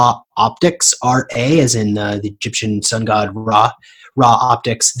from Ra Optics, R-A, as in the Egyptian sun god Ra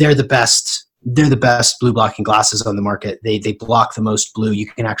Optics. They're the best blue blocking glasses on the market. They block the most blue. You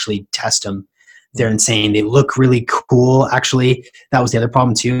can actually test them. They're insane. They look really cool. Actually, that was the other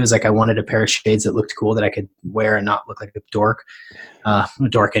problem too, is like I wanted a pair of shades that looked cool that I could wear and not look like a dork. I'm a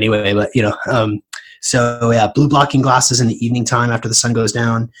dork anyway, but so yeah, blue blocking glasses in the evening time after the sun goes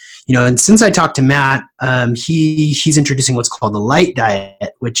down. And since I talked to Matt, he's introducing what's called the light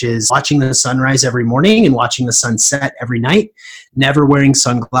diet, which is watching the sunrise every morning and watching the sunset every night, never wearing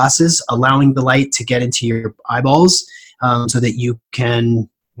sunglasses, allowing the light to get into your eyeballs so that you can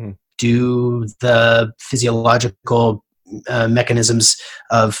do the physiological mechanisms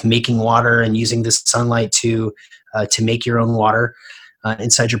of making water and using the sunlight to to make your own water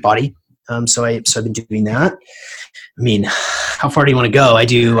inside your body. So I've been doing that. I mean, how far do you want to go? I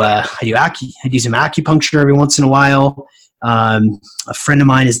do some acupuncture every once in a while. A friend of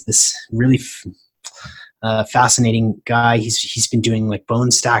mine is this really fascinating guy. He's been doing like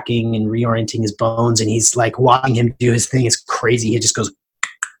bone stacking and reorienting his bones, and he's like watching him do his thing is crazy. He just goes,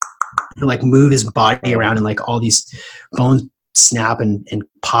 he'll like move his body around, and like all these bones snap and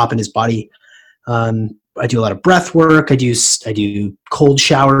pop in his body. I do a lot of breath work. I do cold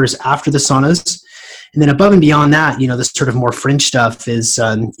showers after the saunas. And then above and beyond that, this sort of more fringe stuff is,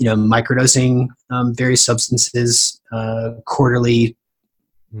 microdosing various substances, quarterly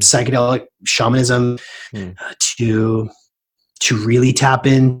psychedelic shamanism to really tap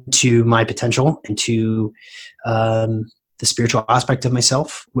into my potential and to the spiritual aspect of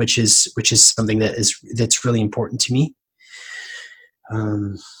myself, which is something that's really important to me.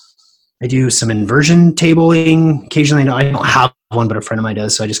 I do some inversion tabling occasionally. I don't have one, but a friend of mine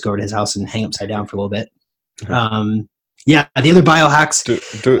does. So I just go over to his house and hang upside down for a little bit. The other biohacks. Do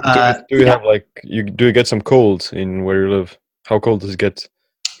you have do you get some cold in where you live? How cold does it get?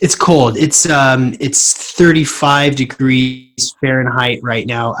 It's cold. It's 35 degrees Fahrenheit right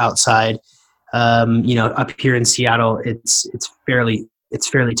now outside. Up here in Seattle, it's fairly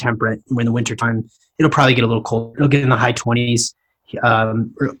temperate. In the wintertime, it'll probably get a little cold. It'll get in the high 20s.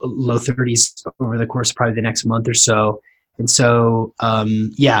 Low 30s over the course of probably the next month or so. And so, I'll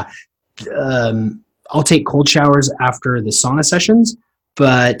take cold showers after the sauna sessions,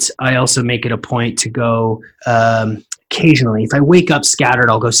 but I also make it a point to go occasionally. If I wake up scattered,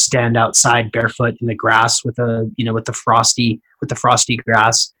 I'll go stand outside barefoot in the grass with the frosty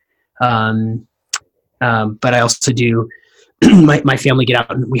grass. But I also do. My family get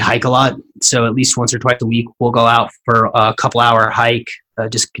out and we hike a lot. So at least once or twice a week, we'll go out for a couple-hour hike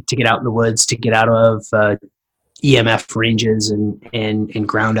just to get out in the woods, to get out of EMF ranges and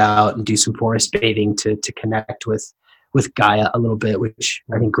ground out and do some forest bathing to connect with Gaia a little bit, which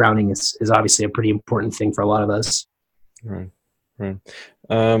I think grounding is obviously a pretty important thing for a lot of us. Right. It's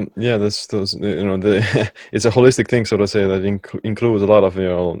a holistic thing, so to say, that includes a lot of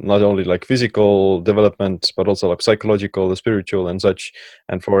not only like physical development but also like psychological, the spiritual and such.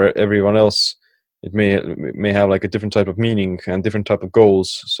 And for everyone else, it may have like a different type of meaning and different type of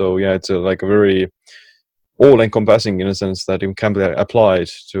goals. So it's a very all-encompassing in a sense that it can be applied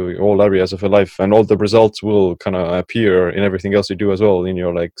to all areas of your life, and all the results will kind of appear in everything else you do as well, in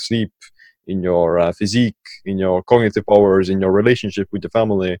your like sleep, in your physique, in your cognitive powers, in your relationship with the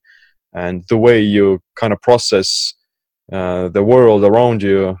family, and the way you kind of process the world around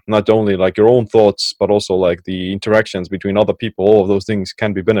you, not only like your own thoughts, but also like the interactions between other people. All of those things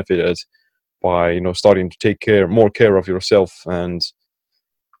can be benefited by, starting to take more care of yourself, and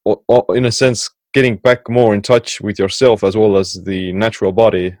in a sense, getting back more in touch with yourself as well as the natural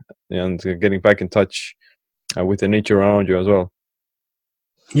body, and getting back in touch with the nature around you as well.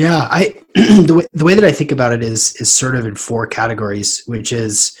 Yeah, the way that I think about it is sort of in four categories, which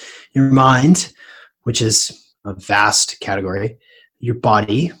is your mind, which is a vast category, your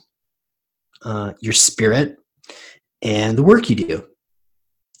body, your spirit, and the work you do.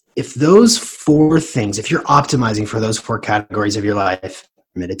 If those four things, if you're optimizing for those four categories of your life,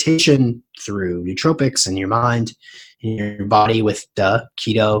 meditation through nootropics in your mind, in your body with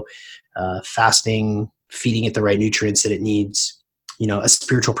keto, fasting, feeding it the right nutrients that it needs, a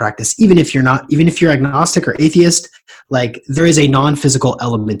spiritual practice, even if you're agnostic or atheist, like there is a non-physical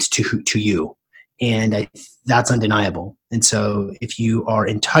element to you, and that's undeniable. And so if you are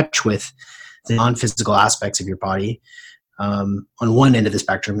in touch with the non-physical aspects of your body, on one end of the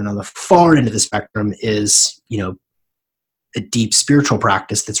spectrum, and on the far end of the spectrum is, a deep spiritual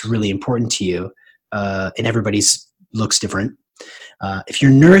practice that's really important to you, and everybody's looks different. If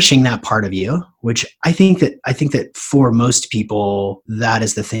you're nourishing that part of you, which I think that for most people, that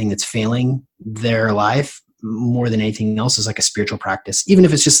is the thing that's failing their life more than anything else, is like a spiritual practice. Even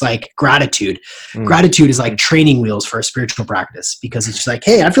if it's just like gratitude. Gratitude is like training wheels for a spiritual practice, because it's just like,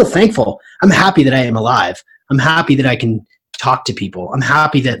 hey, I feel thankful. I'm happy that I am alive. I'm happy that I can talk to people. I'm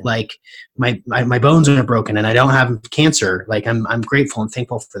happy that like my bones aren't broken and I don't have cancer. Like I'm grateful and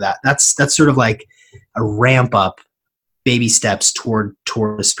thankful for that. That's sort of like a ramp up, baby steps toward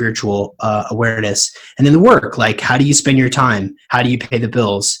a spiritual awareness. And then the work, like how do you spend your time? How do you pay the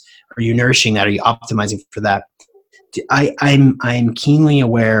bills? Are you nourishing that? Are you optimizing for that? I'm keenly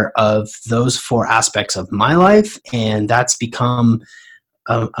aware of those four aspects of my life, and that's become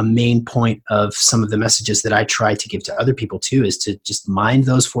a main point of some of the messages that I try to give to other people too, is to just mind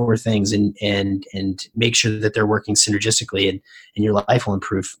those four things and make sure that they're working synergistically, and your life will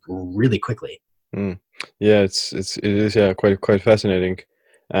improve really quickly. Yeah, it is, yeah, quite fascinating.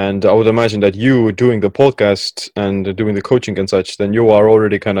 And I would imagine that you doing the podcast and doing the coaching and such, then you are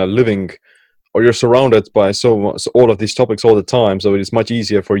already kind of living, or you're surrounded by all of these topics all the time. So it is much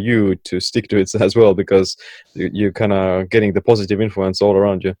easier for you to stick to it as well, because you kind of getting the positive influence all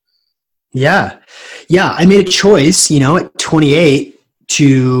around you. Yeah. Yeah. I made a choice, at 28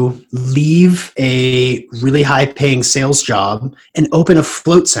 to leave a really high paying sales job and open a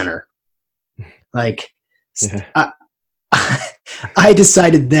float center. Like, Yeah. I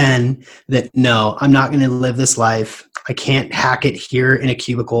decided then that no, I'm not going to live this life. I can't hack it here in a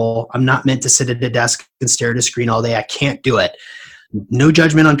cubicle. I'm not meant to sit at a desk and stare at a screen all day. I can't do it. No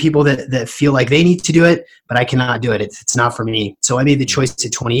judgment on people that feel like they need to do it, but I cannot do it. It's not for me. So I made the choice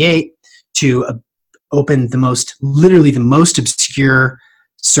at 28 to open literally the most obscure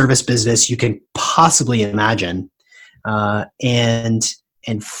service business you can possibly imagine, and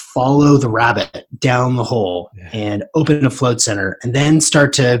follow the rabbit down the hole and open a float center, and then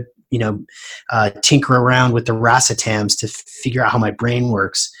start to tinker around with the racetams to figure out how my brain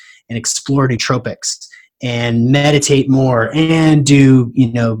works, and explore nootropics and meditate more and do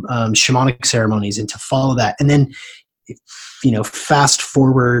shamanic ceremonies, and to follow that. And then fast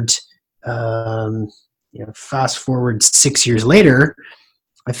forward 6 years later,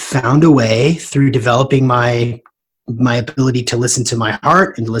 I found a way through developing my ability to listen to my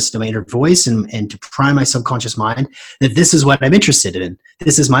heart and to listen to my inner voice and to prime my subconscious mind that this is what I'm interested in.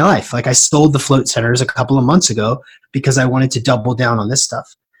 This is my life. Like, I sold the float centers a couple of months ago because I wanted to double down on this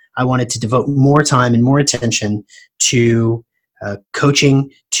stuff. I wanted to devote more time and more attention to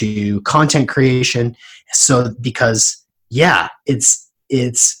coaching, to content creation. So because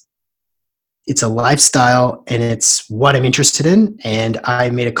it's a lifestyle and it's what I'm interested in. And I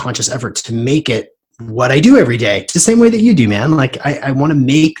made a conscious effort to make it what I do every day, the same way that you do, man. Like, I want to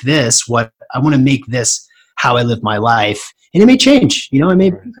make this how I live my life. And it may change, I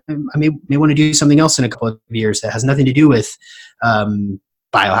may want to do something else in a couple of years that has nothing to do with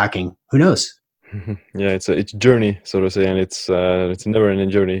biohacking. Who knows? Yeah, it's a journey, so to say, and it's a never-ending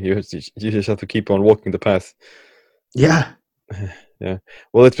journey. You just have to keep on walking the path. Yeah. Yeah.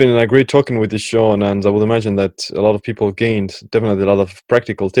 Well, it's been great talking with you, Sean, and I would imagine that a lot of people gained definitely a lot of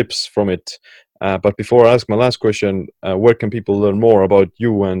practical tips from it. But before I ask my last question, where can people learn more about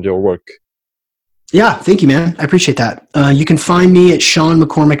you and your work? Yeah, thank you, man. I appreciate that. You can find me at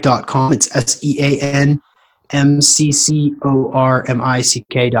SeanMcCormick.com. It's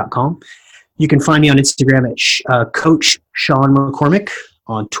SeanMcCormick.com. You can find me on Instagram at Coach Sean McCormick.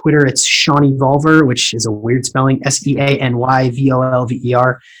 On Twitter, it's Shawnee Volver, which is a weird spelling,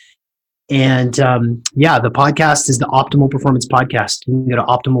 SeanyVollver. And the podcast is the Optimal Performance Podcast. You can go to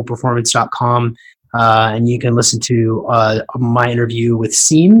optimalperformance.com and you can listen to my interview with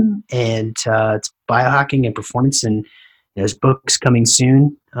Seam, and it's biohacking and performance, and there's books coming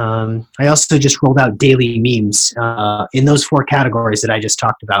soon. I also just rolled out daily memes in those 4 categories that I just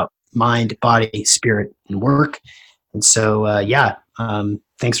talked about: mind, body, spirit, and work. And so,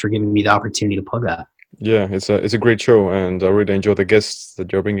 thanks for giving me the opportunity to plug that. Yeah, it's a great show, and I really enjoy the guests that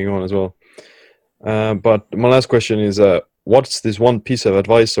you're bringing on as well. But my last question is, what's this one piece of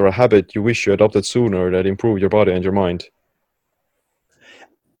advice or a habit you wish you adopted sooner that improved your body and your mind?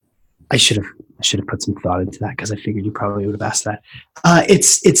 I should have put some thought into that, because I figured you probably would have asked that.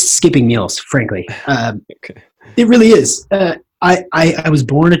 It's skipping meals, frankly. Okay. It really is. I was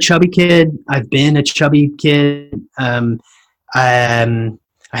born a chubby kid. I've been a chubby kid. I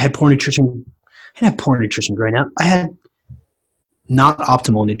had poor nutrition. I didn't have poor nutrition growing up. I had not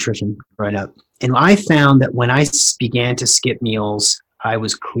optimal nutrition growing up. And I found that when I began to skip meals, I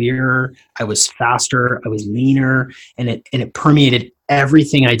was clearer, I was faster, I was leaner, and it permeated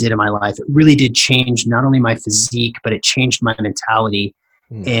everything I did in my life. It really did change not only my physique, but it changed my mentality.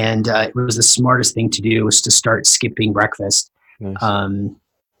 And it was the smartest thing to do, was to start skipping breakfast. Nice.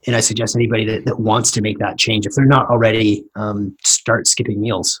 And I suggest anybody that wants to make that change, if they're not already, start skipping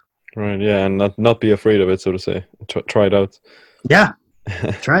meals. Right. Yeah, and not be afraid of it, so to say. Try it out. Yeah.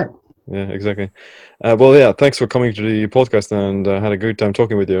 Try it. Yeah, exactly. Well, yeah, thanks for coming to the podcast, and had a good time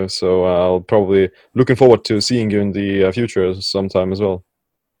talking with you. So I'll probably looking forward to seeing you in the future sometime as well.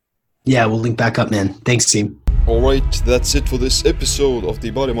 Yeah, we'll link back up, man. Thanks, team. Alright, that's it for this episode of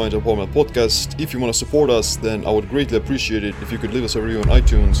the Body Mind Empowerment Podcast. If you want to support us, then I would greatly appreciate it if you could leave us a review on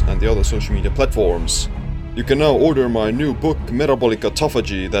iTunes and the other social media platforms. You can now order my new book, Metabolic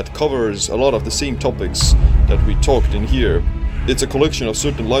Autophagy, that covers a lot of the same topics that we talked in here. It's a collection of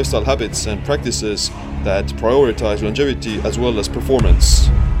certain lifestyle habits and practices that prioritize longevity as well as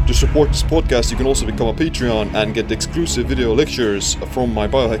performance. To support this podcast, you can also become a Patreon and get exclusive video lectures from my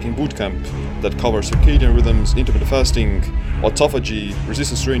biohacking bootcamp. that covers circadian rhythms, intermittent fasting, autophagy,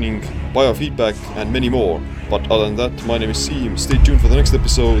 resistance training, biofeedback, and many more. But other than that, my name is Siim. Stay tuned for the next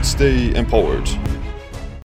episode. Stay empowered.